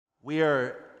We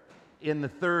are in the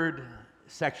third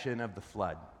section of the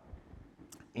flood.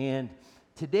 And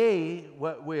today,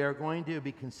 what we are going to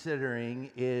be considering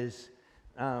is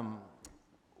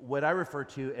what I refer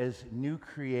to as new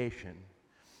creation.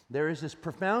 There is this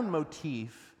profound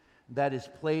motif that is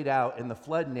played out in the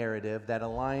flood narrative that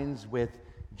aligns with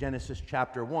Genesis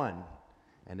chapter 1,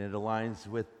 and it aligns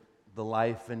with the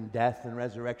life and death and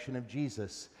resurrection of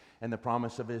Jesus and the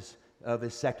promise of his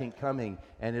second coming,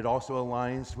 and it also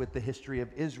aligns with the history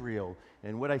of Israel.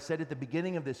 And what I said at the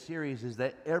beginning of this series is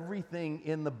that everything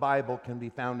in the Bible can be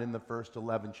found in the first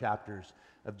 11 chapters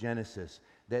of Genesis,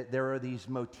 that there are these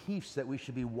motifs that we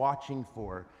should be watching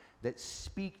for that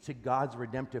speak to God's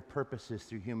redemptive purposes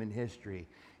through human history,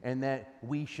 and that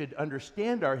we should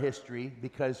understand our history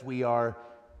because we are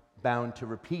bound to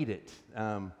repeat it.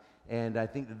 And I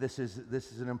think that this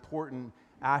is an important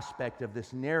aspect of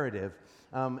this narrative.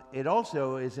 It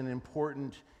also is an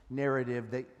important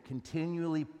narrative that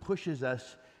continually pushes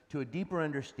us to a deeper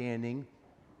understanding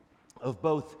of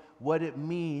both what it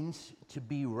means to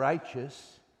be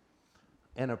righteous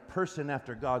and a person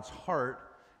after God's heart,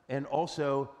 and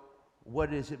also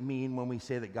what does it mean when we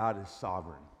say that God is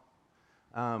sovereign.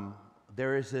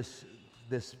 There is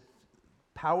this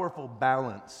powerful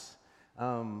balance.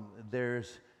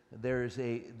 There's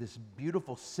this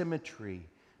beautiful symmetry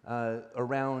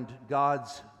around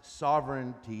God's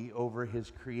sovereignty over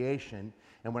his creation.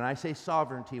 And when I say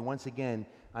sovereignty, once again,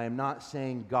 I am not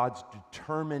saying God's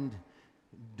determined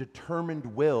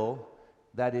will.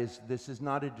 That is, this is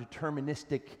not a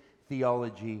deterministic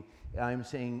theology. I'm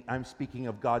speaking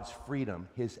of God's freedom,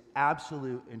 his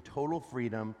absolute and total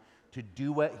freedom to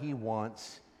do what he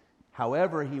wants,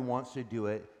 however he wants to do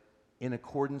it, in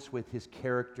accordance with his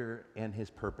character and his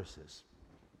purposes.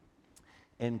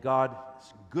 And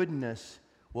God's goodness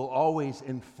will always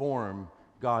inform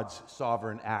God's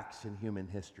sovereign acts in human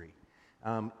history,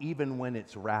 even when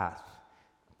it's wrath.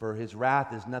 For his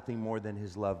wrath is nothing more than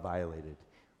his love violated.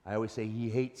 I always say he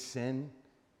hates sin,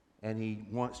 and he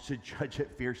wants to judge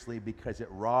it fiercely because it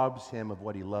robs him of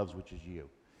what he loves, which is you.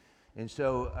 And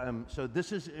so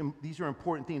these are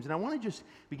important themes. And I want to just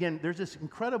begin. There's this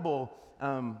incredible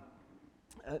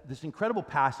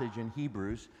passage in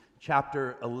Hebrews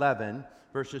chapter 11,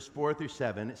 verses 4 through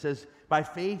 7. It says, "By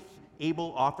faith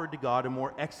Abel offered to God a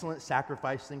more excellent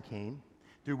sacrifice than Cain,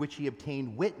 through which he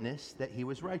obtained witness that he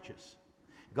was righteous,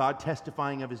 God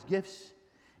testifying of his gifts,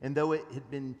 and though it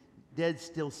had been dead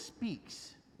still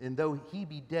speaks, and though he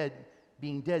be dead,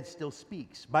 being dead still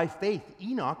speaks. By faith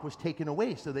Enoch was taken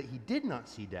away so that he did not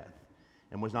see death,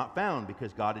 and was not found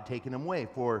because God had taken him away.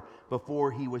 For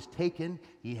before he was taken,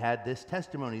 he had this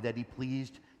testimony that he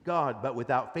pleased God. But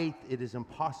without faith it is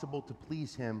impossible to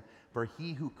please him. For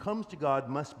he who comes to God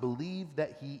must believe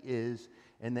that he is,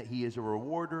 and that he is a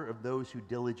rewarder of those who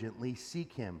diligently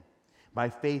seek him. By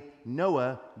faith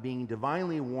Noah, being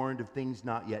divinely warned of things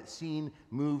not yet seen,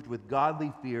 moved with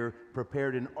godly fear,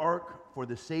 prepared an ark for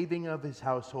the saving of his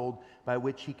household, by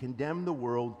which he condemned the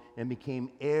world and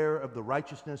became heir of the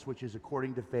righteousness which is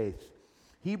according to faith."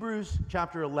 Hebrews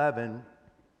chapter 11,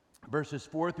 verses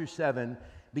 4 through 7,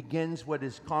 begins what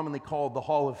is commonly called the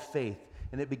Hall of Faith.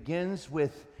 And it begins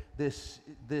with this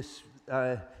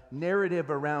narrative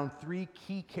around three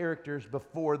key characters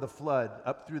before the flood,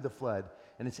 up through the flood.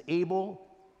 And it's Abel,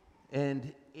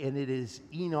 and it is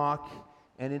Enoch,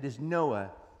 and it is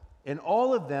Noah. And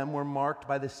all of them were marked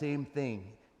by the same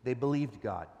thing. They believed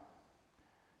God.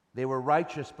 They were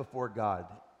righteous before God.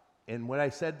 And what I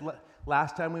said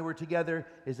last time we were together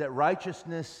is that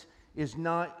righteousness is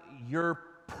not your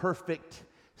perfect,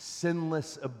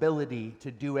 sinless ability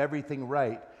to do everything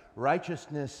right.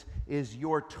 Righteousness is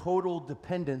your total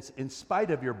dependence, in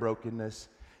spite of your brokenness,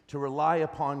 to rely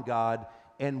upon God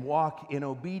and walk in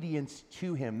obedience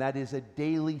to him. That is a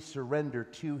daily surrender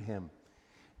to him.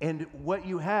 And what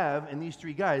you have in these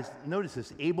three guys, notice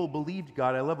this: Abel believed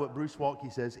God. I love what Bruce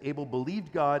Waltke says. Abel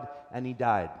believed God and he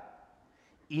died.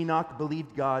 Enoch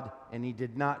believed God and he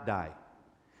did not die.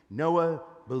 Noah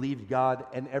believed God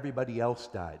and everybody else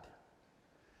died.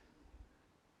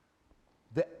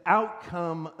 The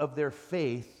outcome of their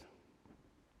faith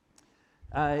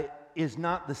is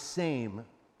not the same,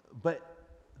 but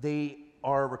they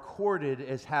are recorded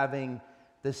as having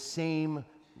the same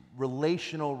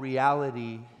relational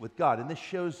reality with God. And this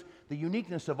shows the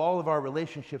uniqueness of all of our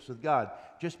relationships with God.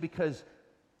 Just because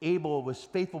Abel was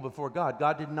faithful before God,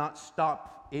 God did not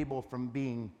stop Abel from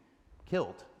being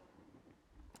killed,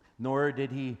 nor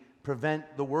did he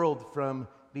prevent the world from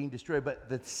being destroyed. But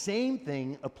the same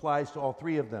thing applies to all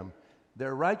three of them.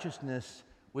 Their righteousness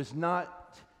was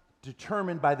not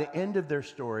determined by the end of their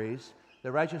stories,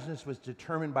 Their righteousness was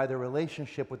determined by their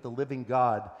relationship with the living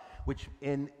God, which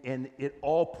and it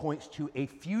all points to a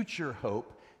future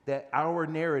hope that our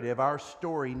narrative, our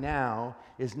story now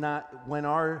is not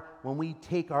when we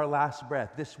take our last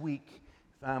breath. This week,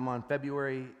 on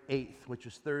February 8th, which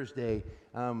is Thursday,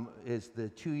 is the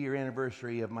 2-year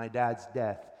anniversary of my dad's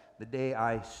death, the day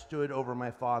I stood over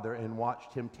my father and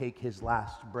watched him take his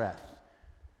last breath.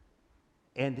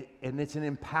 And it's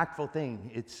an impactful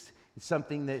thing. It's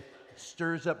something that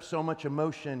stirs up so much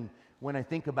emotion when I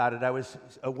think about it. I was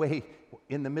away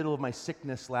in the middle of my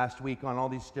sickness last week on all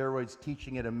these steroids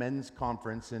teaching at a men's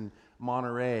conference in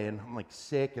Monterey, and I'm like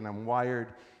sick and I'm wired,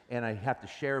 and I have to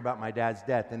share about my dad's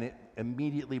death, and it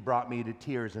immediately brought me to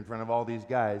tears in front of all these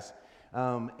guys,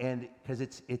 and because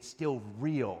it's still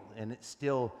real, and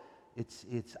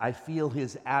I feel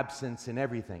his absence in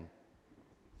everything.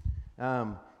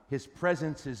 His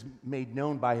presence is made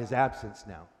known by his absence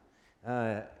now,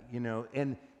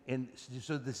 and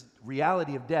so this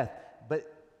reality of death. But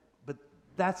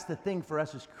that's the thing for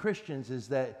us as Christians, is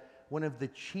that one of the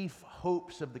chief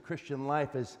hopes of the Christian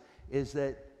life is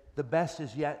that the best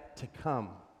is yet to come.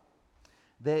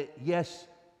 That yes,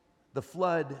 the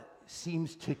flood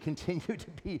seems to continue to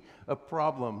be a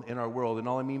problem in our world, and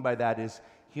all I mean by that is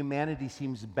humanity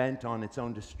seems bent on its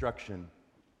own destruction.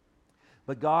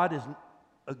 But God is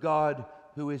a God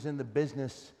who is in the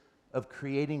business of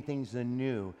creating things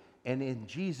anew. And in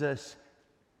Jesus,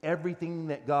 everything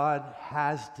that God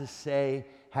has to say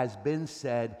has been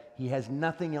said. He has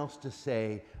nothing else to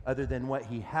say other than what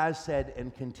he has said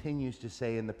and continues to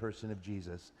say in the person of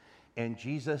Jesus. And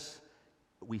Jesus,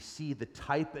 we see the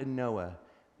type in Noah,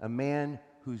 a man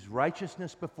whose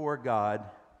righteousness before God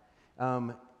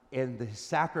and the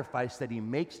sacrifice that he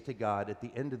makes to God at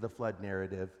the end of the flood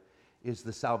narrative is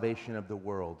the salvation of the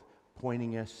world,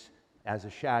 pointing us as a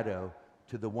shadow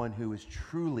to the one who is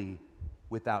truly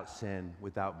without sin,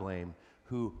 without blame,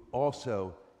 who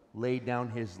also laid down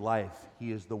his life.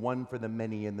 He is the one for the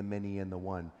many and the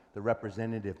one, the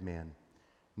representative man.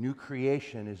 New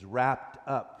creation is wrapped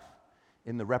up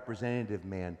in the representative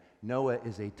man. Noah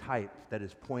is a type that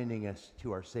is pointing us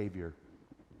to our Savior.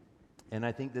 And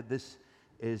I think that this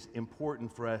is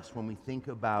important for us when we think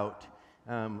about,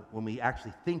 when we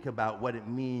actually think about what it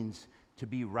means to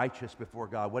be righteous before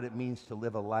God, what it means to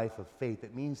live a life of faith.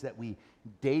 It means that we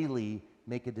daily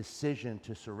make a decision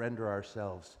to surrender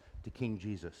ourselves to King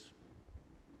Jesus.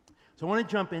 So I want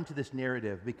to jump into this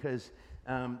narrative because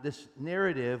this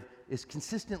narrative is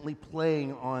consistently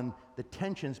playing on the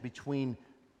tensions between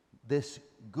this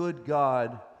good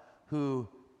God who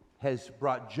has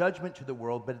brought judgment to the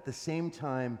world, but at the same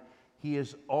time, he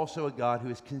is also a God who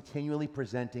is continually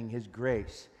presenting his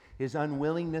grace, his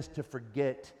unwillingness to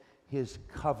forget his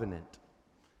covenant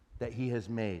that he has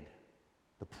made,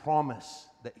 the promise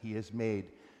that he has made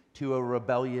to a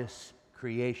rebellious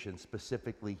creation,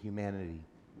 specifically humanity.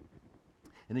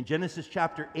 And in Genesis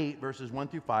chapter 8, verses 1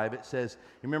 through 5, it says,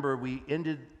 remember, we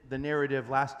ended the narrative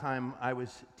last time I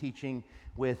was teaching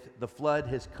with the flood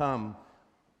has come.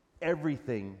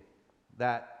 Everything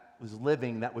that was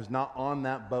living that was not on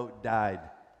that boat died.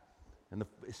 And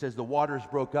it says the waters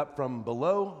broke up from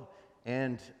below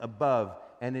and above.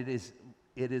 And it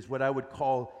is what I would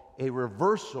call a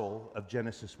reversal of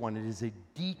Genesis 1. It is a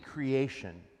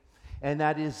decreation. And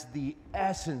that is the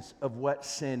essence of what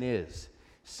sin is.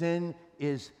 Sin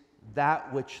is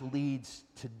that which leads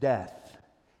to death.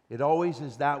 It always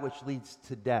is that which leads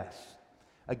to death.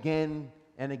 Again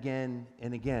and again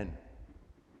and again.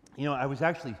 You know, I was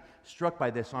actually struck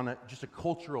by this on just a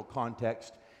cultural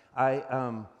context.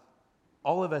 All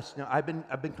of us, I've been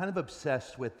kind of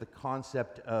obsessed with the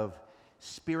concept of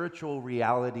spiritual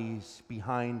realities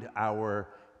behind our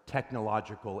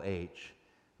technological age,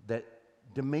 that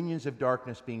dominions of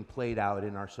darkness being played out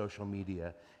in our social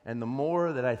media. And the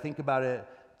more that I think about it,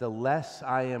 the less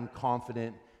I am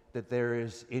confident that there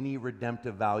is any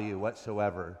redemptive value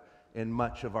whatsoever in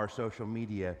much of our social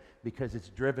media, because it's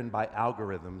driven by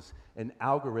algorithms. And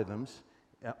algorithms,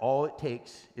 all it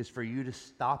takes is for you to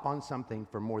stop on something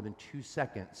for more than 2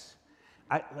 seconds.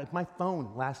 Like my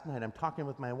phone last night, I'm talking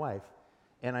with my wife,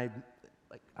 and I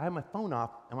have my phone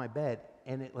off on my bed,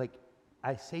 and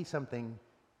I say something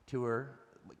to her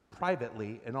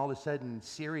privately, and all of a sudden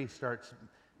Siri starts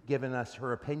giving us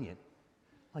her opinion.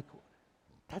 Like,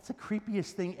 that's the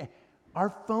creepiest thing.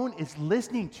 Our phone is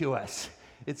listening to us.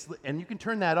 And you can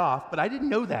turn that off, but I didn't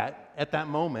know that at that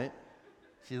moment.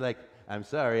 She's like, I'm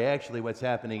sorry, actually what's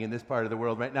happening in this part of the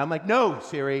world right now. I'm like, no,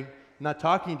 Siri, I'm not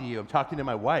talking to you. I'm talking to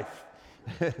my wife.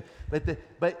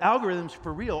 But algorithms,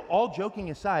 for real, all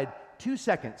joking aside, 2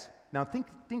 seconds. Now think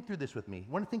through this with me.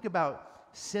 You want to think about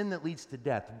sin that leads to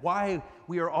death, why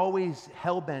we are always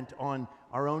hell-bent on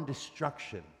our own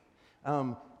destruction.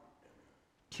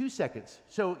 2 seconds.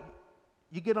 So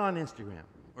you get on Instagram,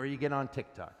 or you get on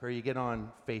TikTok, or you get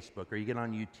on Facebook, or you get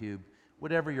on YouTube,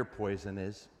 whatever your poison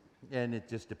is, and it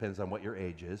just depends on what your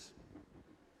age is.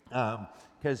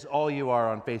 Because all you are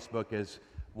on Facebook is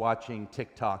watching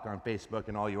TikTok on Facebook,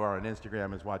 and all you are on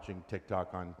Instagram is watching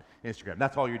TikTok on Instagram.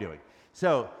 That's all you're doing.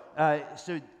 So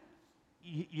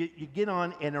you get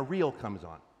on, and a reel comes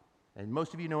on. And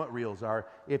most of you know what reels are.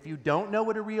 If you don't know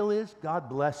what a reel is, God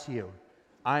bless you.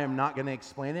 I am not going to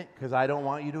explain it because I don't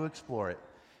want you to explore it.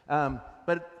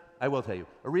 But I will tell you,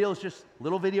 a reel is just a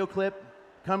little video clip,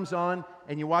 comes on,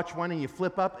 and you watch one and you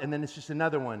flip up, and then it's just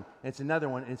another one, and it's another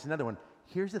one, and it's another one.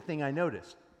 Here's the thing I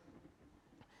noticed.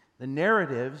 The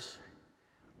narratives,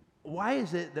 why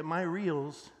is it that my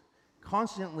reels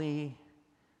constantly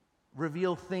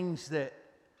reveal things that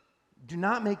do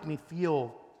not make me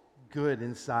feel good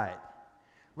inside?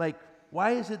 Like,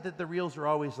 why is it that the reels are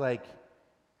always like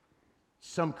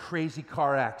some crazy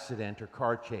car accident or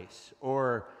car chase?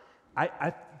 Or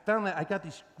I found that I got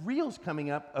these reels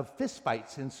coming up of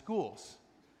fistfights in schools.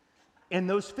 And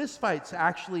those fistfights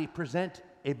actually present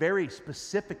a very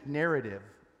specific narrative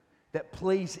that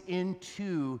plays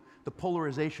into the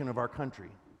polarization of our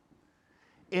country.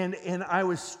 And I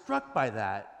was struck by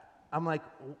that. I'm like,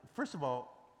 well, first of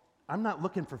all, I'm not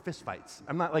looking for fistfights.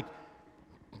 I'm not like,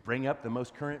 bring up the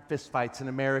most current fistfights in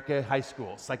America, high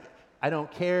schools. Like, I don't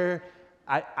care.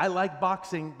 I like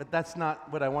boxing, but that's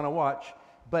not what I want to watch.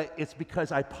 But it's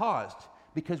because I paused.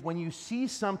 Because when you see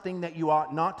something that you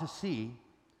ought not to see,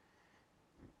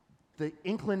 the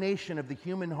inclination of the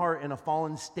human heart in a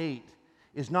fallen state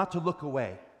is not to look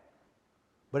away,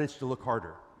 but it's to look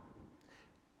harder.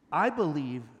 I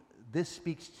believe this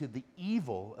speaks to the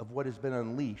evil of what has been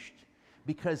unleashed,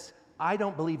 because I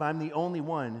don't believe I'm the only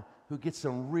one who gets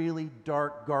some really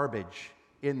dark garbage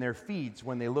in their feeds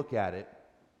when they look at it,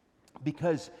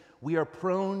 because we are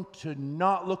prone to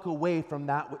not look away from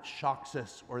that which shocks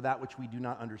us or that which we do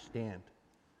not understand.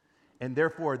 And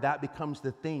therefore, that becomes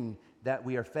the thing that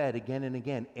we are fed again and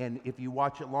again. And if you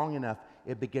watch it long enough,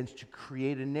 it begins to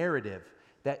create a narrative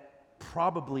that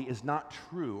probably is not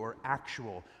true or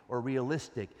actual or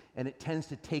realistic. And it tends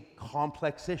to take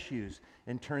complex issues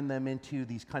and turn them into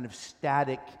these kind of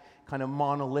static, kind of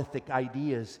monolithic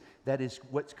ideas. That is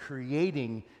what's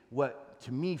creating what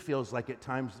to me feels like at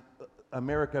times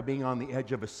America being on the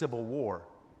edge of a civil war.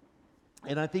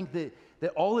 And I think that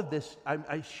all of this,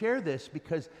 I share this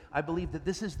because I believe that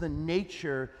this is the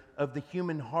nature of the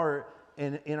human heart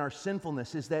and in our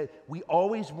sinfulness, is that we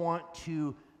always want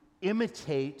to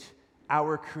imitate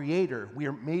our Creator. We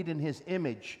are made in His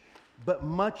image, but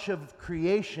much of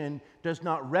creation does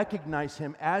not recognize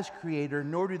Him as Creator,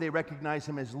 nor do they recognize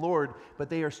Him as Lord, but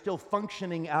they are still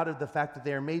functioning out of the fact that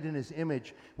they are made in His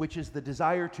image, which is the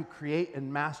desire to create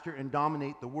and master and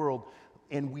dominate the world.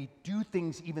 And we do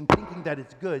things even thinking that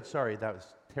it's good. Sorry, that was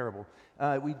terrible.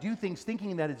 We do things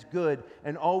thinking that it's good,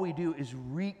 and all we do is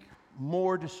wreak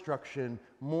more destruction,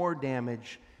 more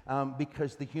damage,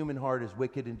 because the human heart is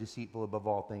wicked and deceitful above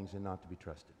all things and not to be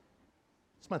trusted.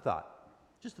 It's my thought.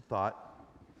 Just a thought.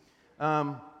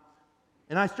 And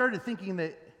I started thinking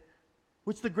that,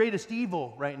 what's the greatest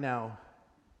evil right now?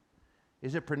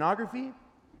 Is it pornography?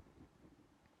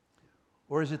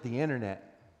 Or is it the internet?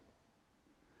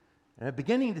 And I'm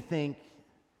beginning to think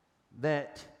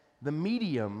that the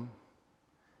medium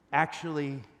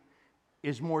actually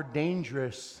is more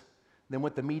dangerous than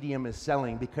what the medium is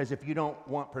selling, because if you don't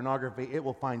want pornography, it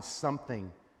will find something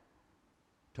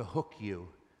to hook you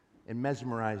and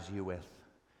mesmerize you with.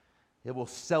 It will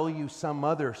sell you some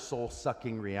other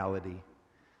soul-sucking reality.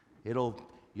 You'll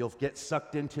get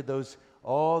sucked into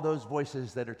all those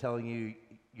voices that are telling you,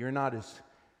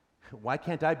 why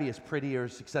can't I be as pretty or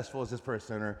as successful as this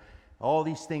person? Or all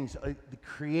these things. It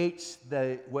creates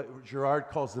what Girard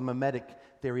calls the mimetic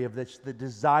theory of this, the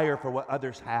desire for what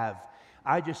others have.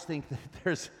 I just think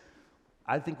that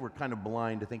I think we're kind of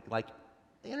blind to think like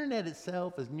the internet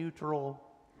itself is neutral.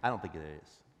 I don't think it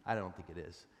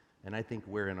is. And I think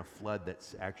we're in a flood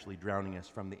that's actually drowning us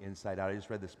from the inside out. I just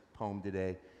read this poem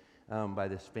today by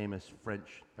this famous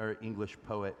French or English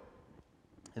poet.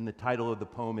 And the title of the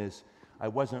poem is, "I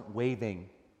wasn't waving,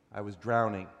 I was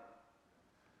drowning."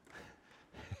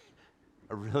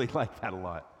 I really like that a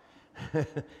lot.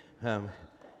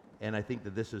 And I think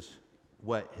that this is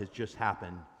what has just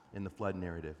happened in the flood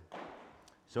narrative.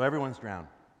 So everyone's drowned.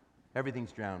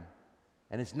 Everything's drowned.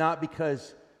 And it's not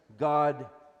because God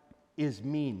is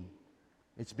mean.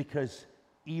 It's because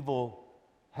evil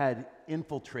had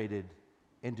infiltrated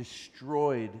and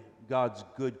destroyed God's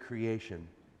good creation.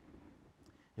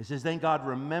 It says, then God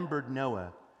remembered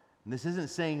Noah. And this isn't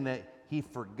saying that he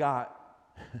forgot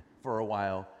for a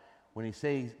while. When it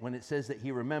says that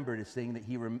he remembered, it's saying that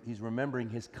he's remembering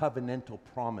his covenantal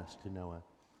promise to Noah.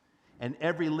 And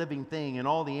every living thing and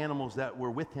all the animals that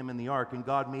were with him in the ark, and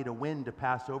God made a wind to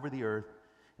pass over the earth,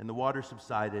 and the water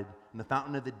subsided, and the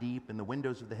fountain of the deep and the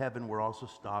windows of the heaven were also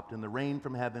stopped, and the rain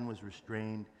from heaven was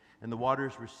restrained, and the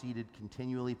waters receded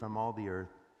continually from all the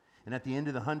earth. And at the end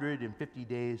of the 150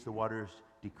 days, the waters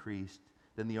decreased.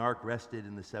 Then the ark rested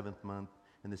in the 7th month,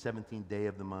 in the 17th day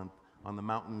of the month, on the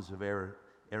mountains of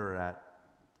Ararat.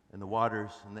 And the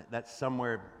waters, and that's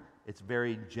somewhere, it's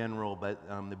very general, but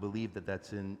they believe that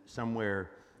that's in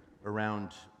somewhere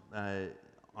around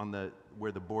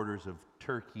where the borders of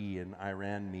Turkey and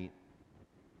Iran meet,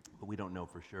 but we don't know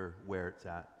for sure where it's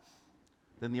at.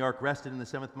 Then the ark rested in the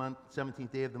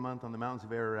 17th day of the month on the mountains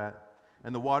of Ararat,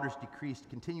 and the waters decreased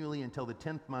continually until the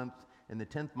 10th month. In the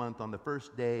 10th month, on the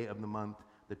first day of the month,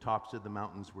 the tops of the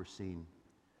mountains were seen.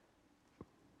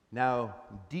 Now,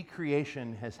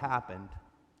 decreation has happened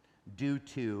due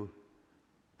to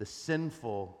the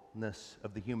sinfulness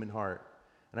of the human heart.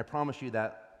 And I promise you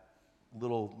that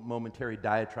little momentary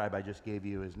diatribe I just gave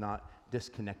you is not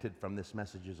disconnected from this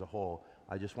message as a whole.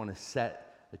 I just want to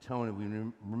set the tone, and we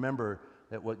remember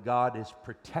that what God is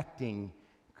protecting,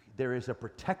 there is a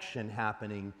protection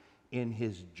happening in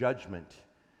his judgment,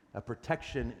 a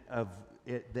protection of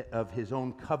his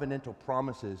own covenantal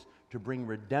promises to bring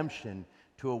redemption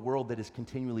to a world that is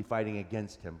continually fighting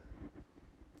against him.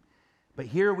 But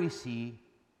here we see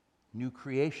new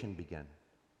creation begin.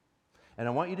 And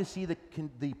I want you to see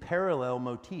the parallel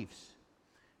motifs.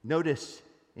 Notice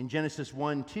in Genesis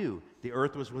 1:2, the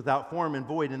earth was without form and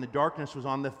void, and the darkness was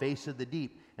on the face of the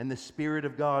deep, and the Spirit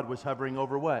of God was hovering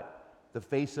over what? The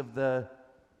face of the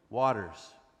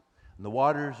waters. And the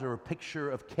waters are a picture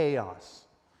of chaos,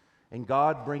 and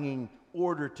God bringing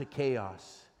order to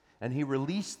chaos. And he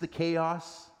released the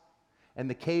chaos, and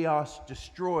the chaos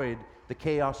destroyed the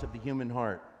chaos of the human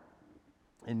heart.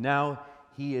 And now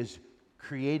he is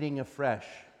creating afresh.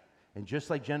 And just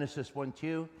like Genesis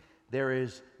 1:2, there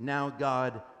is now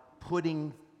God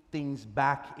putting things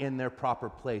back in their proper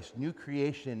place. New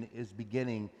creation is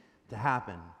beginning to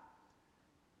happen.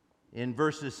 In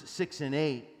verses 6 and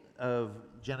 8 of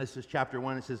Genesis chapter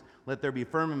 1, it says, let there be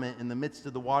firmament in the midst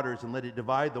of the waters, and let it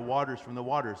divide the waters from the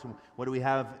waters. And what do we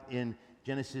have in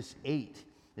Genesis 8?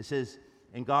 It says,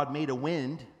 and God made a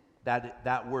wind.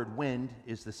 That word wind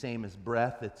is the same as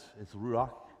breath. It's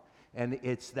ruach. And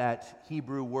it's that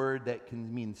Hebrew word that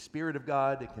can mean Spirit of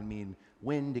God. It can mean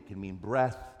wind. It can mean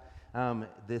breath.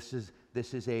 This is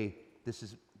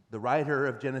the writer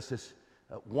of Genesis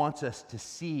wants us to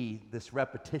see this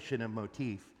repetition of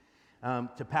motif.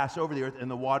 To pass over the earth, and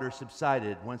the water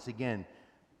subsided. Once again,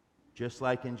 just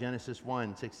like in Genesis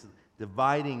 1:6,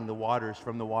 dividing the waters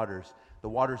from the waters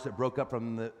that broke up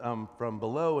from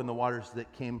below, and the waters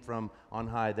that came from on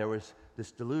high. There was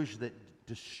this deluge that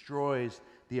destroys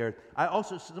the earth.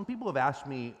 Some people have asked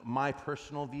me my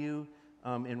personal view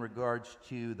in regards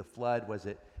to the flood. Was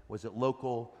it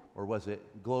local or was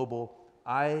it global?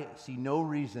 I see no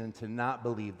reason to not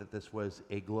believe that this was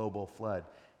a global flood.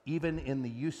 Even in the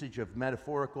usage of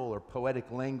metaphorical or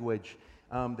poetic language,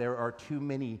 there are too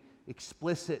many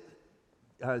explicit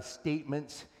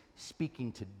statements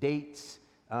speaking to dates.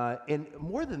 And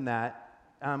more than that,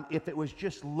 if it was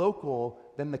just local,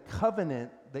 then the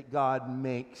covenant that God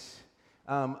makes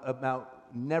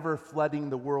about never flooding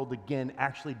the world again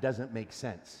actually doesn't make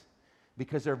sense,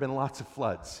 because there have been lots of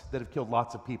floods that have killed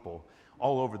lots of people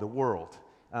all over the world.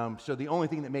 So the only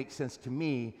thing that makes sense to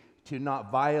me to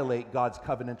not violate God's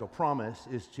covenantal promise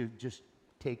is to just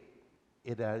take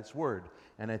it at its word.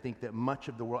 And I think that much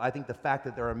of the world, I think the fact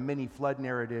that there are many flood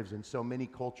narratives in so many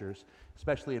cultures,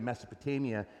 especially in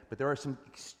Mesopotamia, but there are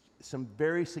some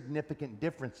very significant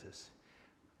differences.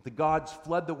 The gods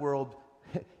flood the world.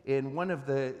 In one of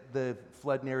the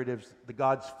flood narratives, the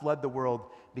gods flood the world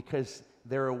because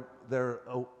they're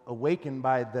awakened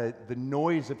by the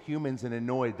noise of humans and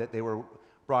annoyed that they were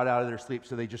brought out of their sleep,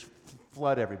 so they just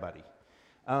flood everybody.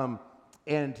 And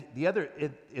then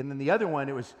the other one,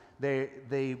 it was they're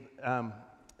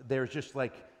just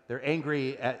like they're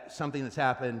angry at something that's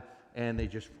happened, and they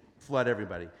just flood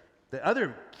everybody. The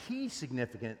other key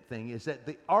significant thing is that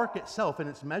the ark itself and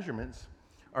its measurements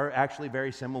are actually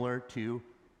very similar to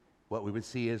what we would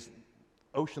see as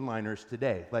ocean liners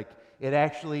today. Like, it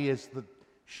actually is the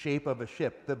shape of a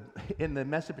ship. In the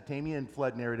Mesopotamian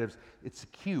flood narratives, it's a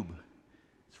cube.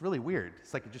 It's really weird.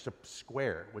 It's like just a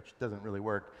square, which doesn't really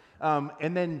work.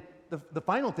 And then the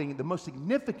final thing, the most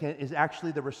significant, is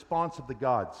actually the response of the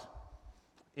gods.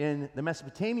 In the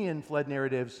Mesopotamian flood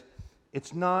narratives,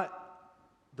 it's not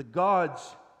the gods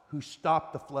who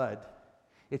stop the flood.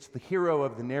 It's the hero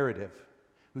of the narrative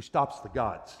who stops the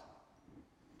gods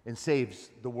and saves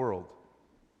the world.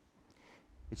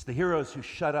 It's the heroes who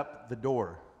shut up the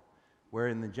door, where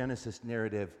in the Genesis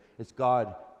narrative, it's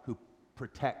God who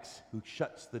protects, who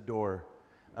shuts the door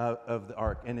of the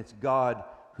ark, and it's God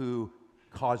who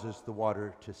causes the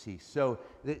water to cease. So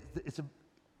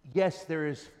yes, there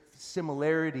is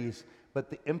similarities, but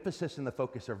the emphasis and the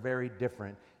focus are very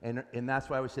different. And that's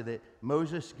why I would say that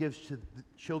Moses gives to the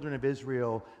children of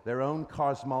Israel their own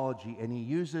cosmology, and he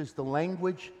uses the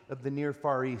language of the Near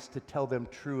Far East to tell them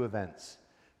true events,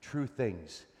 true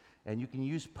things. And you can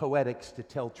use poetics to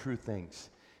tell true things.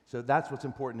 So that's what's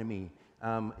important to me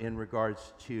in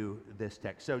regards to this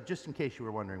text. So just in case you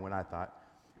were wondering what I thought,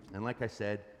 and like I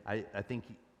said, I think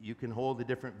you can hold a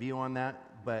different view on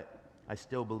that, but I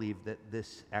still believe that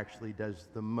this actually does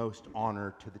the most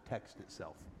honor to the text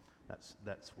itself.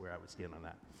 That's where I would stand on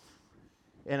that.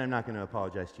 And I'm not going to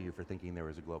apologize to you for thinking there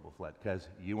was a global flood, because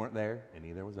you weren't there, and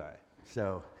neither was I.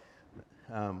 So,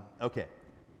 okay.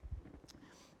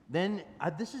 Then,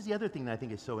 this is the other thing that I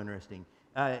think is so interesting.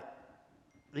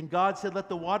 Then God said, let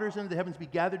the waters under the heavens be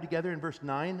gathered together in verse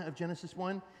 9 of Genesis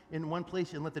 1 in one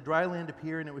place, and let the dry land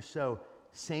appear, and it was so.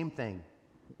 Same thing.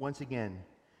 Once again,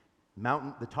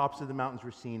 the tops of the mountains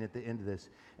were seen at the end of this.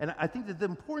 And I think that the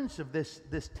importance of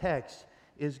this text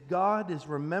is God is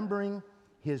remembering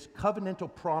his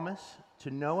covenantal promise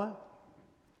to Noah.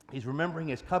 He's remembering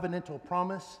his covenantal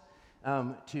promise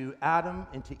to Adam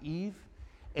and to Eve.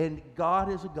 And God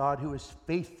is a God who is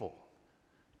faithful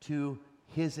to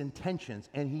his intentions.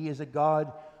 And he is a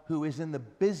God who is in the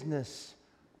business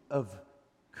of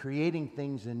creating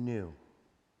things anew.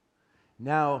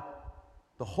 Now,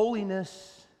 the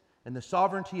holiness and the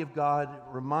sovereignty of God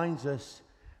reminds us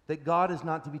that God is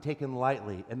not to be taken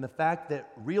lightly. And the fact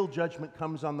that real judgment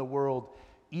comes on the world,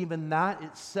 even that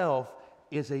itself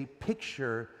is a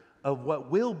picture of what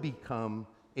will become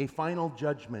a final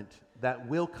judgment that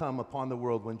will come upon the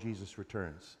world when Jesus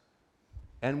returns.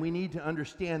 And we need to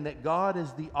understand that God,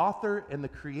 as the author and the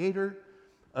creator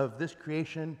of this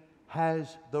creation,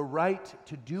 has the right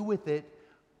to do with it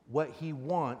what he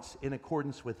wants in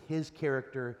accordance with his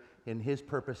character and his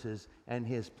purposes and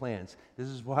his plans. This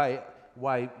is why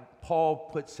Paul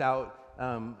puts out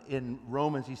in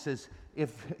Romans, he says,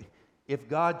 if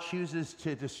God chooses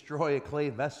to destroy a clay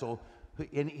vessel,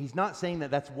 and he's not saying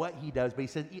that that's what he does, but he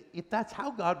says, if that's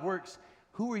how God works,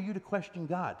 who are you to question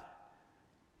God?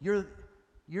 You're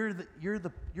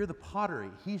the pottery.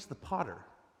 He's the potter.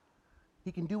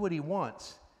 He can do what he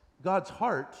wants. God's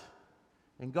heart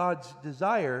and God's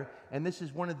desire, and this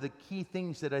is one of the key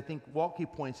things that I think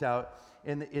Waltke points out,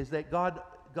 is that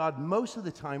God most of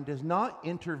the time does not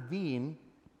intervene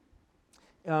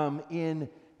in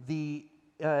the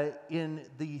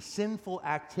sinful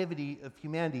activity of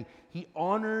humanity. He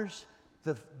honors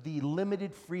the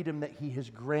limited freedom that he has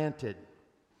granted.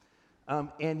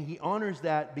 And he honors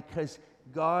that because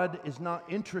God is not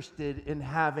interested in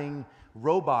having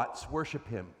robots worship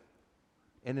him.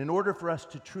 And in order for us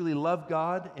to truly love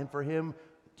God and for him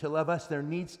to love us, there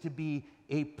needs to be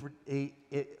a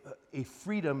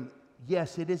freedom.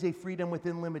 Yes, it is a freedom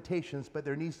within limitations, but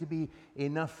there needs to be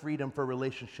enough freedom for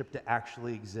relationship to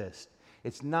actually exist.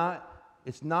 It's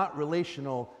not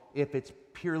relational if it's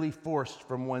purely forced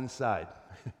from one side.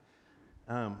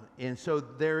 And so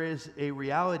there is a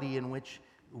reality in which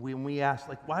when we ask,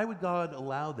 like, why would God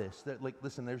allow this? That, like,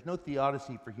 listen, there's no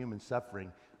theodicy for human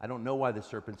suffering. I don't know why the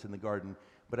serpent's in the garden,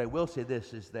 but I will say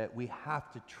this, is that we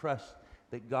have to trust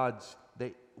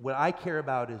that what I care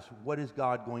about is what is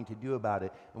God going to do about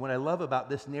it. And what I love about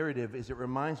this narrative is it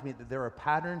reminds me that there are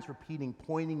patterns repeating,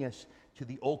 pointing us to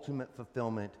the ultimate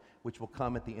fulfillment, which will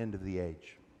come at the end of the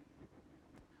age.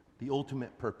 The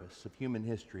ultimate purpose of human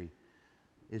history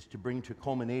is to bring to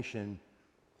culmination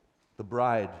the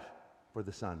bride for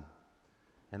the Son.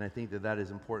 And I think that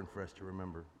is important for us to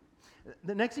remember.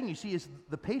 The next thing you see is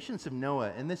the patience of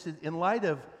Noah, and this is in light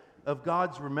of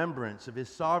God's remembrance of his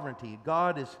sovereignty.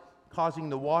 God is causing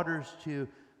the waters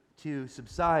to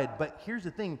subside. But here's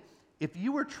the thing, if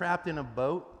you were trapped in a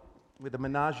boat with a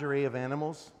menagerie of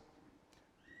animals,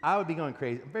 I would be going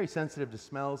crazy. I'm very sensitive to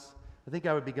smells. I think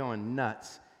I would be going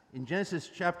nuts. In Genesis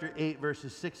chapter 8,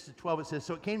 verses 6 to 12, it says,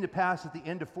 "So it came to pass at the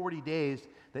end of 40 days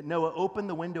that Noah opened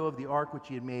the window of the ark which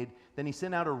he had made. Then he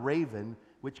sent out a raven,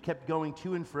 which kept going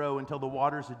to and fro until the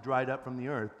waters had dried up from the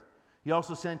earth. He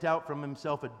also sent out from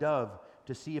himself a dove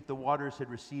to see if the waters had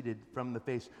receded from the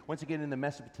face." Once again, in the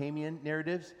Mesopotamian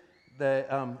narratives,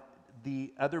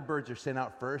 the other birds are sent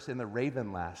out first and the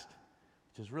raven last,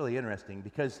 which is really interesting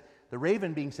because the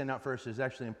raven being sent out first is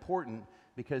actually important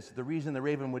because the reason the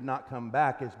raven would not come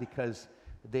back is because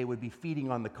they would be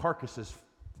feeding on the carcasses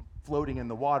floating in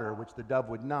the water, which the dove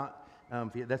would not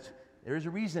feed. There's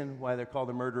a reason why they're called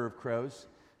the murder of crows.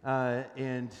 Do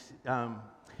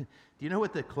you know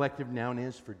what the collective noun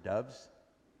is for doves?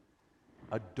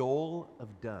 A dole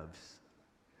of doves.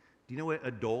 Do you know what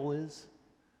a dole is?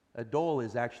 A dole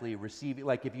is actually receiving,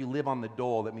 like if you live on the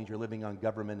dole, that means you're living on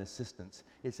government assistance.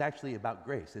 It's actually about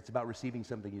grace. It's about receiving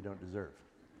something you don't deserve.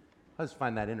 I just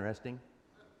find that interesting.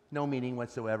 No meaning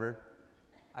whatsoever.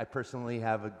 I personally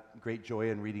have a great joy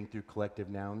in reading through collective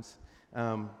nouns,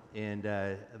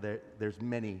 there's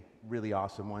many really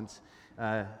awesome ones,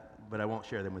 but I won't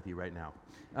share them with you right now.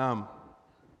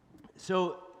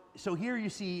 So here you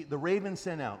see the raven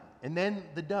sent out, and then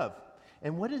the dove.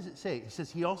 And what does it say? It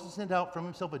says, he also sent out from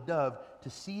himself a dove to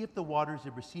see if the waters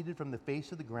had receded from the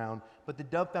face of the ground. But the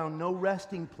dove found no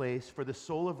resting place for the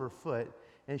sole of her foot,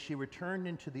 and she returned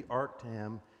into the ark to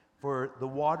him, for the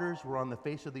waters were on the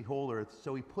face of the whole earth.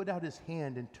 So he put out his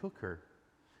hand and took her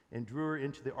and drew her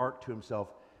into the ark to himself.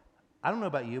 I don't know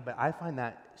about you, but I find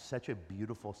that such a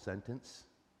beautiful sentence.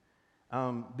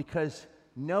 Because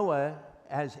Noah,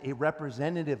 as a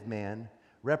representative man,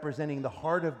 representing the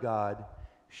heart of God,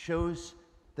 shows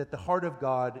that the heart of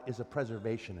God is a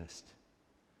preservationist.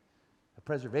 A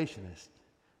preservationist.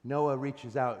 Noah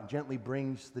reaches out and gently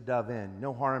brings the dove in.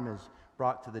 No harm is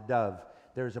brought to the dove.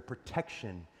 There's a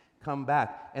protection. Come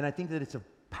back. And I think that it's a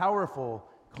powerful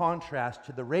contrast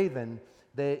to the raven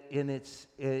that in its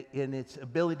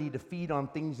ability to feed on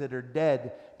things that are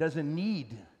dead doesn't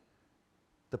need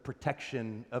the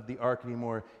protection of the ark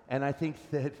anymore. And I think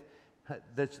that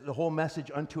that's the whole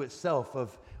message unto itself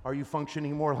of, are you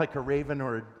functioning more like a raven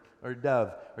or a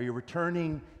dove? Are you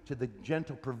returning to the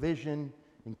gentle provision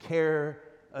and care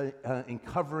and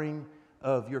covering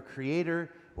of your Creator,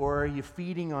 or are you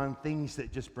feeding on things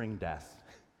that just bring death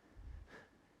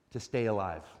to stay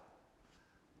alive?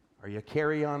 Are you a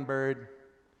carry-on bird,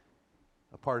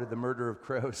 a part of the murder of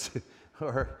crows,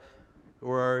 or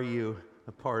are you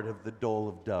a part of the dole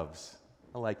of doves?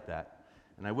 I like that.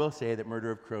 And I will say that Murder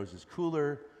of Crows is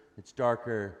cooler, it's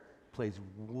darker, plays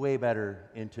way better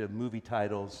into movie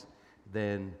titles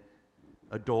than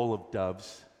A Dole of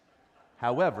Doves.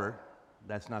 However,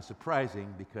 that's not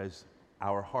surprising because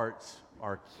our hearts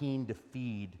are keen to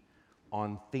feed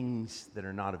on things that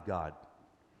are not of God.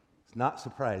 It's not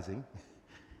surprising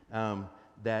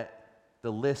that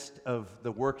the list of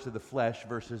the works of the flesh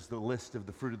versus the list of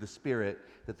the fruit of the Spirit,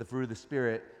 that the fruit of the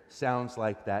Spirit sounds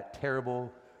like that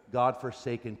terrible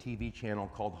God-forsaken TV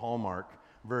channel called Hallmark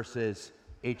versus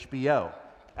HBO.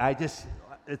 It's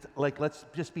like, let's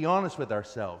just be honest with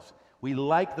ourselves. We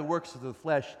like the works of the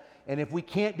flesh, and if we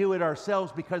can't do it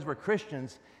ourselves because we're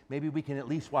Christians, maybe we can at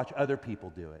least watch other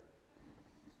people do it.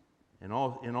 In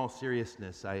all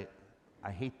seriousness, I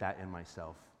hate that in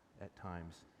myself at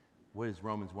times. What does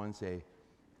Romans 1 say?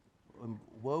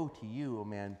 Woe to you, O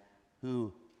man,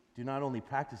 who do not only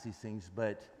practice these things,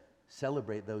 but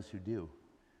celebrate those who do.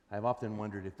 I've often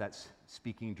wondered if that's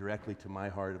speaking directly to my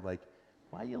heart of like,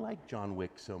 why do you like John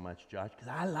Wick so much, Josh?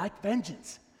 Because I like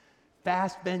vengeance.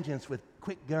 Fast vengeance with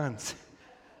quick guns.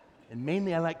 And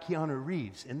mainly I like Keanu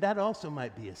Reeves, and that also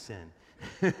might be a sin.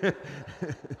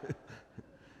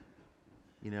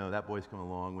 You know, that boy's come a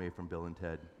long way from Bill and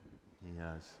Ted. He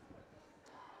has.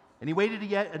 And he waited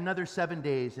yet another 7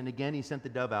 days, and again he sent the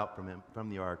dove out from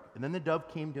the ark. And then the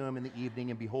dove came to him in the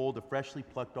evening, and behold, a freshly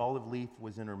plucked olive leaf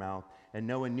was in her mouth. And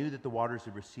Noah knew that the waters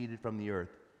had receded from the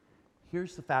earth.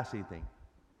 Here's the fascinating thing.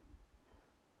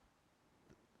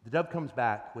 The dove comes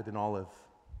back with an olive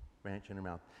branch in her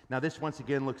mouth. Now this once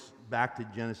again looks back to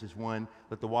Genesis 1.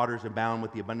 Let the waters abound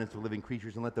with the abundance of living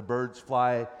creatures, and let the birds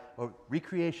fly.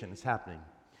 Recreation is happening.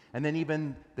 And then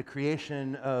even the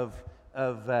creation of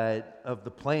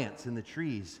the plants and the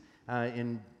trees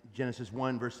in Genesis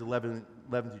 1, verse 11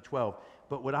 through 12.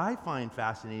 But what I find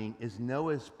fascinating is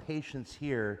Noah's patience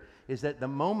here is that the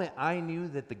moment I knew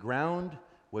that the ground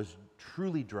was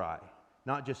truly dry,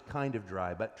 not just kind of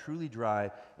dry, but truly dry,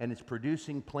 and it's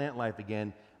producing plant life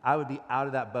again, I would be out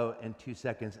of that boat in 2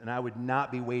 seconds, and I would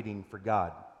not be waiting for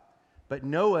God. But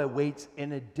Noah waits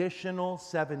an additional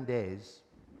 7 days,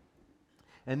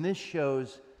 and this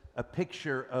shows a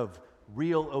picture of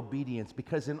real obedience,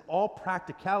 because in all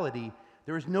practicality,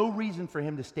 there is no reason for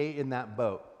him to stay in that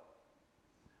boat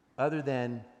other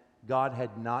than God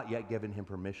had not yet given him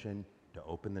permission to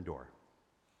open the door.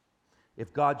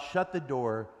 If God shut the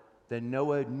door, then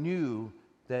Noah knew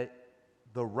that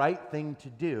the right thing to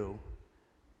do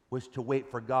was to wait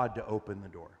for God to open the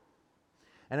door.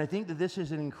 And I think that this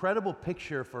is an incredible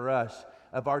picture for us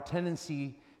of our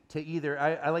tendency to either,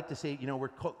 I like to say,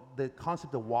 the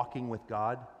concept of walking with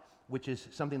God, which is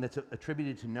something that's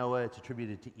attributed to Noah, it's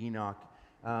attributed to Enoch.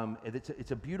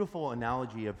 It's a beautiful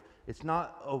analogy of, it's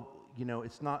not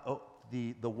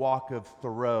the walk of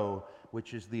Thoreau,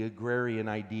 which is the agrarian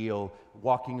ideal,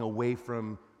 walking away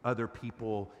from other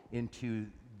people into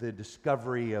the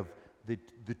discovery of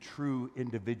the true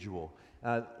individual.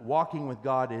 Walking with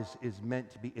God is meant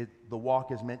to be, the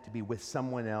walk is meant to be with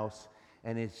someone else,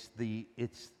 and it's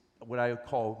what I would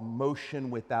call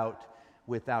motion without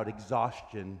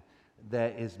exhaustion,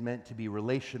 that is meant to be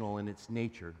relational in its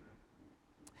nature.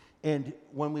 And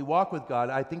when we walk with God,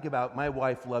 I think about, my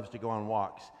wife loves to go on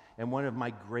walks, and one of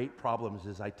my great problems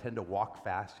is I tend to walk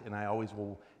fast, and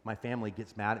my family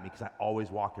gets mad at me because I always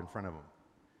walk in front of them.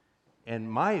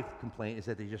 And my complaint is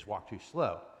that they just walk too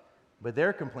slow. But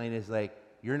their complaint is like,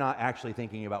 you're not actually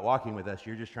thinking about walking with us,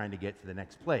 you're just trying to get to the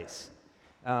next place.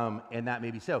 And that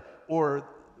may be so. Or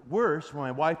worse, when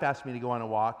my wife asks me to go on a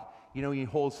walk, you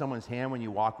hold someone's hand when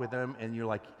you walk with them, and you're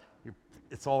like,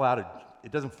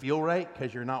 it doesn't feel right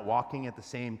because you're not walking at the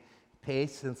same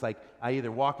pace. And it's like, I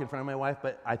either walk in front of my wife,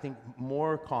 but I think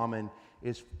more common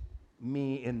is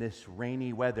me in this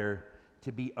rainy weather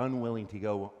to be unwilling to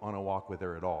go on a walk with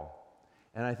her at all.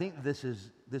 And I think this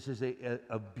is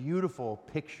a beautiful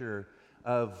picture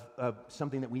of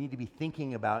something that we need to be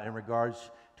thinking about in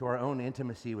regards to our own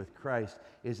intimacy with Christ,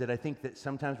 is that I think that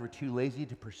sometimes we're too lazy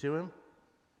to pursue Him,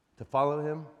 to follow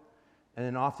Him, and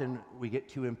then often we get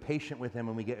too impatient with Him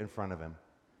when we get in front of Him.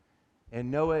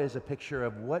 And Noah is a picture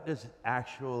of what does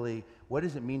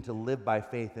it mean to live by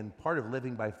faith, and part of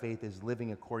living by faith is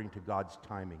living according to God's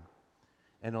timing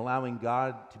and allowing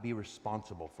God to be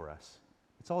responsible for us.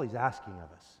 That's all He's asking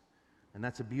of us. And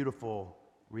that's a beautiful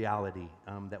reality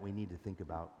that we need to think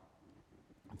about.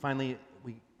 And finally,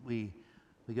 we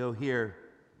go here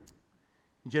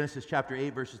in Genesis chapter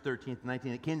 8, verses 13 to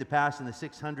 19. It came to pass in the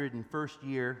 601st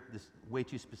year, this is way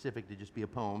too specific to just be a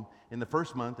poem, in the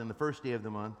first month, and the first day of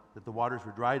the month, that the waters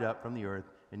were dried up from the earth,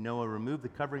 and Noah removed the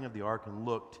covering of the ark and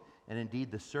looked, and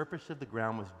indeed the surface of the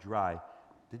ground was dry.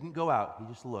 Didn't go out, he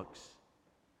just looks.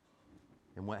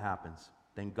 And what happens?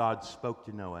 Then God spoke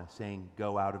to Noah, saying,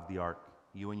 "Go out of the ark,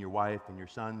 you and your wife and your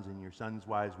sons'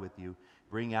 wives with you.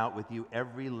 Bring out with you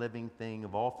every living thing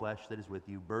of all flesh that is with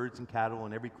you, birds and cattle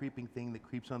and every creeping thing that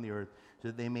creeps on the earth, so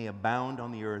that they may abound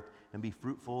on the earth and be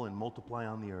fruitful and multiply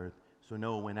on the earth." So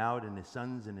Noah went out, and his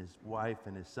sons and his wife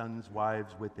and his sons'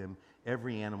 wives with him,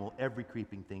 every animal, every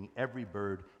creeping thing, every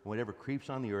bird, and whatever creeps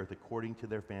on the earth according to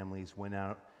their families went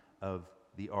out of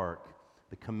the ark.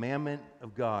 The commandment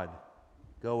of God,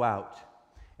 go out.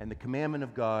 And the commandment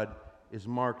of God is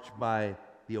marked by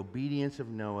the obedience of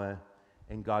Noah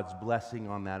and God's blessing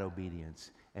on that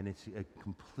obedience. And it's a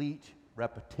complete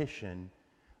repetition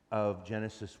of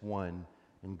Genesis 1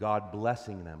 and God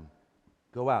blessing them.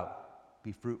 Go out,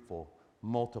 be fruitful,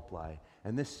 multiply.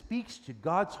 And this speaks to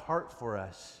God's heart for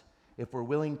us if we're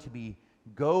willing to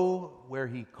go where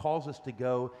He calls us to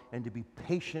go and to be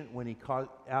patient when He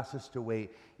asks us to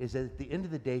wait, is that at the end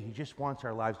of the day, He just wants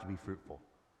our lives to be fruitful.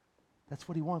 That's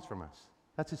what He wants from us.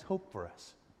 That's His hope for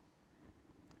us.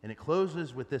 And it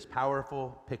closes with this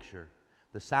powerful picture,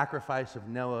 the sacrifice of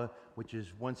Noah, which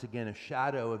is once again a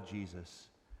shadow of Jesus.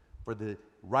 For the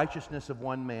righteousness of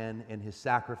one man and his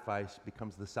sacrifice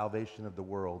becomes the salvation of the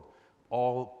world,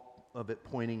 all of it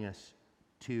pointing us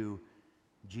to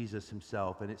Jesus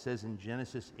Himself. And it says in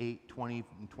Genesis 8:20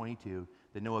 and 22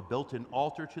 that Noah built an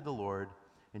altar to the Lord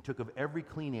and took of every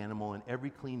clean animal and every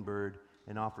clean bird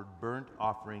and offered burnt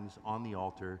offerings on the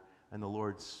altar. And the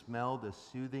Lord smelled a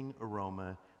soothing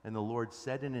aroma, and the Lord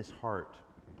said in His heart,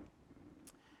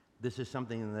 this is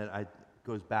something that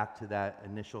goes back to that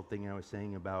initial thing I was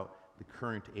saying about the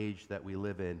current age that we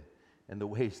live in and the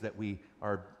ways that we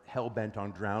are hell-bent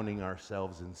on drowning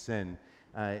ourselves in sin,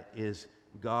 is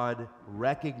God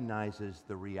recognizes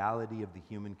the reality of the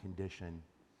human condition,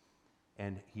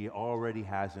 and He already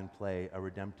has in play a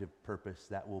redemptive purpose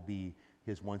that will be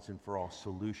His once and for all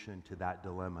solution to that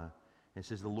dilemma. And it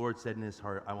says, the Lord said in His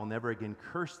heart, "I will never again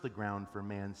curse the ground for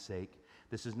man's sake."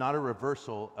 This is not a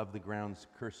reversal of the ground's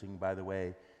cursing, by the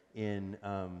way, in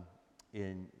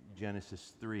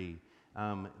Genesis 3,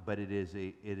 but it is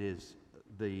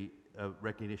the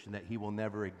recognition that He will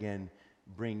never again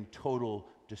bring total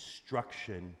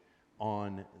destruction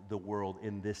on the world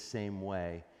in this same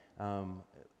way,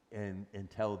 and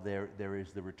until there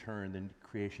is the return, the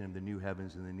creation of the new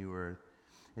heavens and the new earth.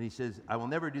 And He says, "I will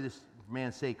never do this for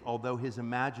man's sake, although his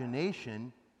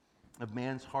imagination of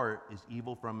man's heart is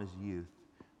evil from his youth."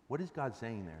 What is God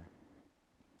saying there?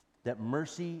 that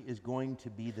mercy is going to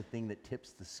be the thing that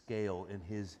tips the scale in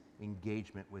his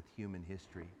engagement with human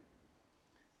history.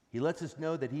 He lets us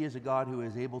know that he is a God who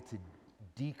is able to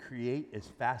decreate as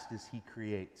fast as he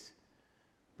creates.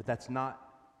 But that's not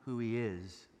who he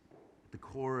is. At the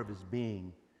core of his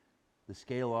being, the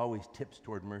scale always tips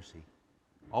toward mercy.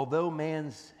 Although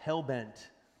man's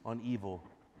hell-bent on evil,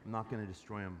 I'm not going to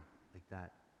destroy him like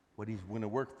that. What he's going to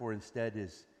work for instead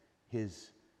is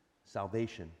his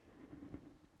salvation.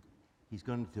 He's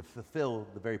going to fulfill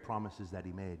the very promises that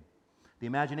he made. The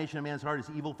imagination of man's heart is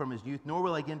evil from his youth, nor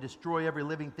will I again destroy every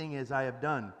living thing as I have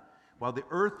done. While the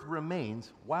earth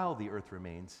remains,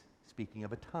 speaking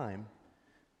of a time,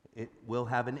 it will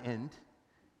have an end.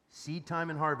 Seed time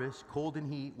and harvest, cold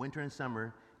and heat, winter and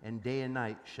summer, and day and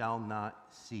night shall not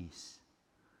cease.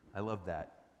 I love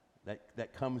that.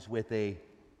 That comes with the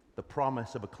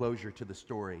promise of a closure to the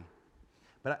story.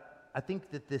 But I think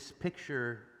that this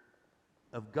picture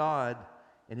of God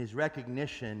and his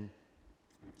recognition,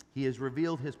 he has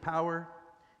revealed his power.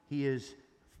 He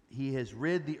has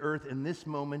rid the earth in this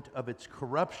moment of its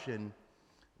corruption,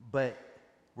 but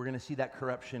we're going to see that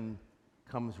corruption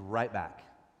comes right back.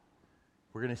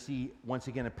 We're going to see, once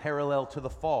again, a parallel to the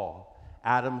fall.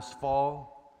 Adam's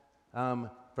fall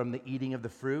from the eating of the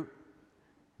fruit.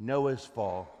 Noah's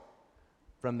fall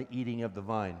from the eating of the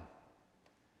vine.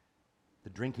 The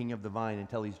drinking of the vine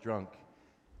until he's drunk.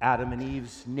 Adam and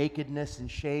Eve's nakedness and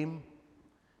shame.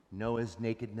 Noah's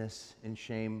nakedness and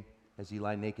shame as he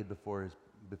lie naked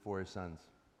before his sons.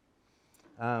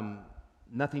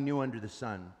 Nothing new under the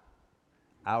sun.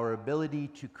 Our ability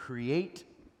to create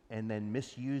and then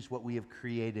misuse what we have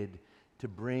created to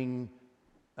bring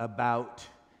about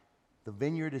the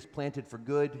vineyard is planted for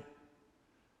good,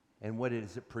 and what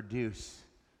does it produce?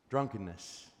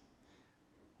 Drunkenness.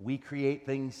 We create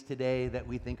things today that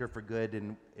we think are for good,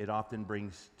 and it often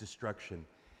brings destruction.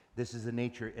 This is the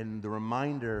nature and the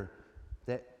reminder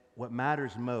that what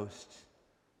matters most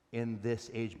in this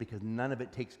age, because none of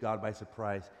it takes God by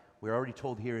surprise. We're already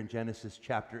told here in Genesis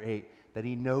chapter 8 that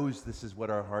he knows this is what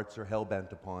our hearts are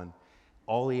hell-bent upon.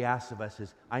 All he asks of us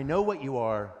is, I know what you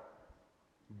are.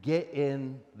 Get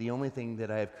in the only thing that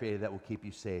I have created that will keep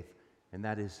you safe, and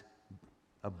that is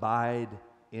abide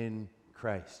in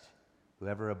Christ.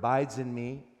 Whoever abides in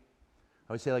me,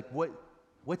 I would say,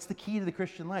 what's the key to the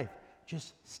Christian life?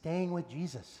 Just staying with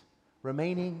Jesus,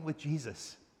 remaining with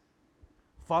Jesus,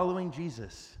 following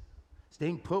Jesus,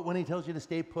 staying put when he tells you to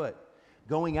stay put,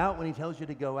 going out when he tells you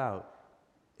to go out.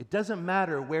 It doesn't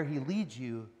matter where he leads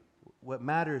you. What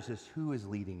matters is who is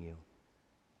leading you.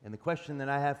 And the question that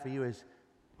I have for you is,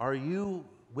 are you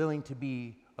willing to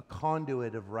be a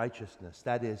conduit of righteousness?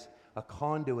 That is, a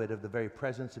conduit of the very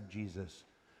presence of Jesus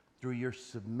through your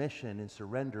submission and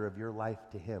surrender of your life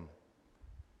to him.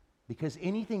 Because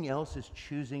anything else is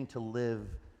choosing to live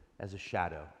as a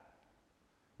shadow.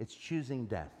 It's choosing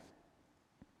death.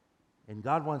 And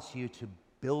God wants you to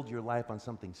build your life on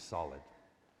something solid,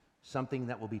 something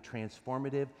that will be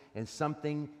transformative, and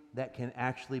something that can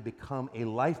actually become a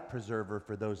life preserver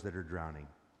for those that are drowning.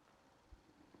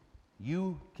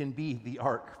 You can be the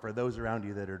ark for those around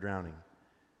you that are drowning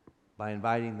by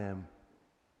inviting them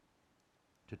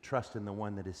to trust in the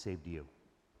one that has saved you.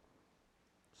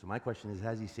 So my question is,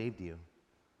 has he saved you?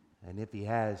 And if he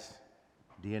has,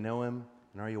 do you know him?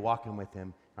 And are you walking with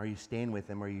him? Are you staying with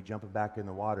him? Are you jumping back in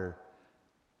the water?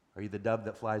 Are you the dove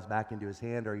that flies back into his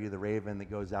hand? Or are you the raven that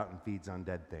goes out and feeds on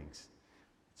dead things?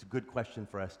 It's a good question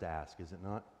for us to ask, is it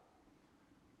not?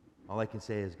 All I can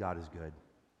say is God is good.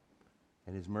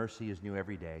 And his mercy is new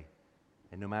every day.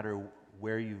 And no matter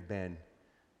where you've been,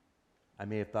 I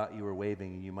may have thought you were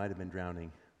waving and you might have been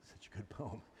drowning. Such a good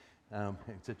poem.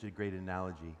 It's such a great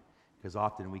analogy. Because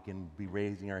often we can be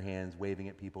raising our hands, waving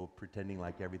at people, pretending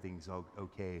like everything's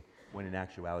okay, when in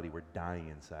actuality we're dying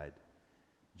inside.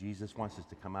 Jesus wants us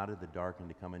to come out of the dark and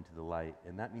to come into the light.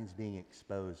 And that means being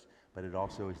exposed, but it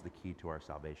also is the key to our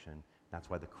salvation. That's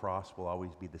why the cross will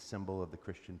always be the symbol of the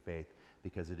Christian faith,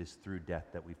 because it is through death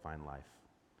that we find life.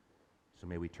 So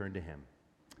may we turn to him.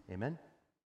 Amen.